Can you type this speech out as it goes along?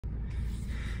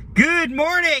Good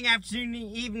morning, afternoon,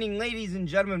 evening, ladies and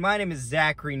gentlemen. My name is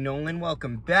Zachary Nolan.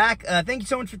 Welcome back. Thank you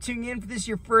so much for tuning in. If this is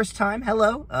your first time,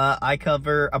 hello. I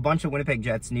cover a bunch of Winnipeg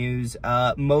Jets news,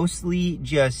 mostly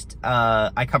just,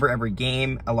 I cover every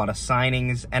game, a lot of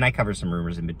signings, and I cover some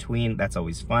rumors in between. That's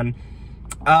always fun.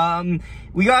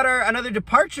 We got another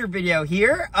departure video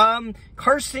here.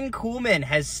 Karson Kuhlman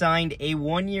has signed a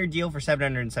one-year deal for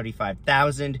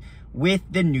 $775,000 with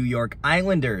the New York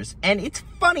Islanders. And it's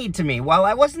funny to me, while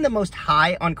I wasn't the most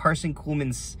high on Karson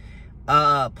Kuhlman's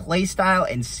play style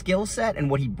and skill set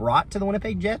and what he brought to the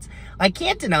Winnipeg Jets, I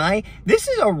can't deny this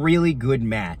is a really good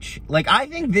match. Like, I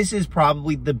think this is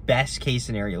probably the best case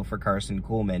scenario for Karson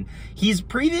Kuhlman. He's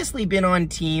previously been on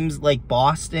teams like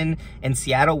Boston and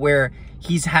Seattle where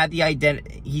he's tried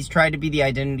to be the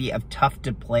identity of tough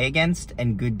to play against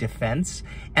and good defense.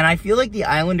 And I feel like the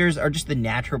Islanders are just the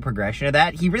natural progression of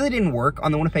that. He really didn't work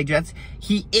on the Winnipeg Jets.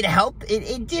 It did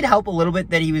help a little bit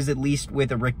that he was at least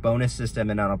with a Rick Bowness system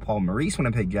and not a Paul Maurice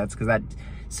Winnipeg Jets, because that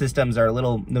systems are a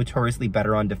little notoriously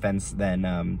better on defense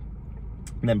than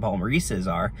Paul Maurice's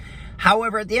are.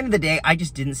 However, at the end of the day, I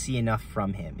just didn't see enough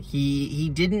from him.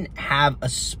 He didn't have a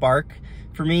spark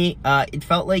for me. It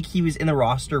felt like he was in the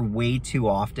roster way too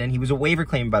often. He was a waiver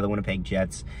claim by the Winnipeg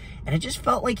Jets, and it just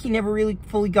felt like he never really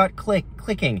fully got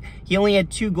clicking. He only had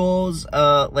 2 goals,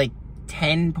 like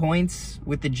 10 points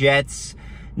with the Jets.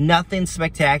 Nothing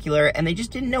spectacular, and they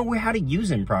just didn't know how to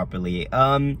use him properly.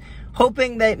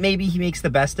 Hoping that maybe he makes the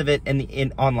best of it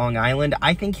on Long Island.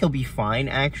 I think he'll be fine,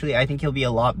 actually. I think he'll be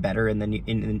a lot better with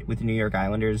the New York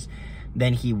Islanders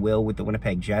than he will with the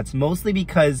Winnipeg Jets, mostly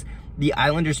because the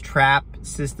Islanders' trap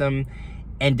system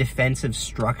and defensive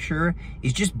structure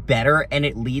is just better, and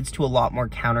it leads to a lot more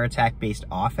counterattack-based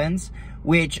offense,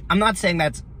 which I'm not saying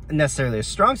that's necessarily a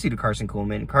strong suit of Karson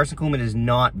Kuhlman. Karson Kuhlman is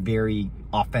not very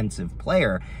offensive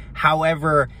player.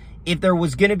 However, if there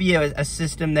was going to be a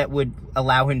system that would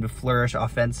allow him to flourish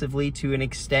offensively to an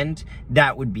extent,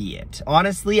 that would be it.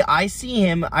 Honestly, I see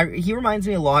him, he reminds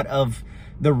me a lot of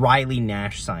the Riley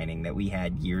Nash signing that we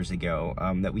had years ago,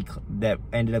 that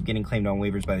ended up getting claimed on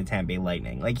waivers by the Tampa Bay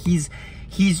Lightning. Like, he's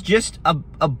just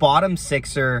a bottom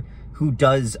sixer who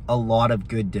does a lot of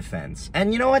good defense.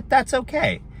 And you know what? That's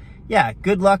okay. Yeah,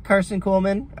 good luck, Karson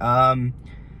Kuhlman.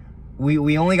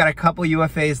 We only got a couple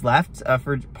UFAs left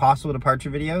for possible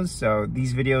departure videos, so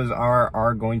these videos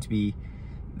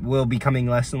will be coming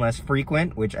less and less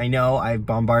frequent, which I know I've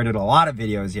bombarded a lot of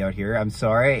videos out here. I'm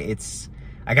sorry.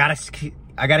 I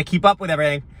gotta keep up with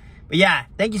everything. But yeah,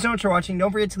 thank you so much for watching.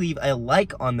 Don't forget to leave a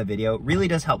like on the video. It really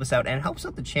does help us out, and it helps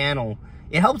out the channel.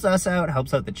 It helps us out,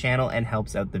 helps out the channel, and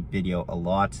helps out the video a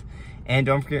lot. And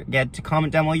don't forget to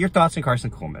comment down below your thoughts on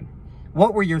Karson Kuhlman.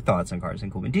 What were your thoughts on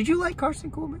Karson Kuhlman? Did you like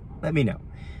Karson Kuhlman? Let me know.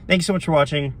 Thank you so much for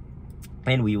watching,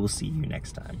 and we will see you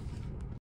next time.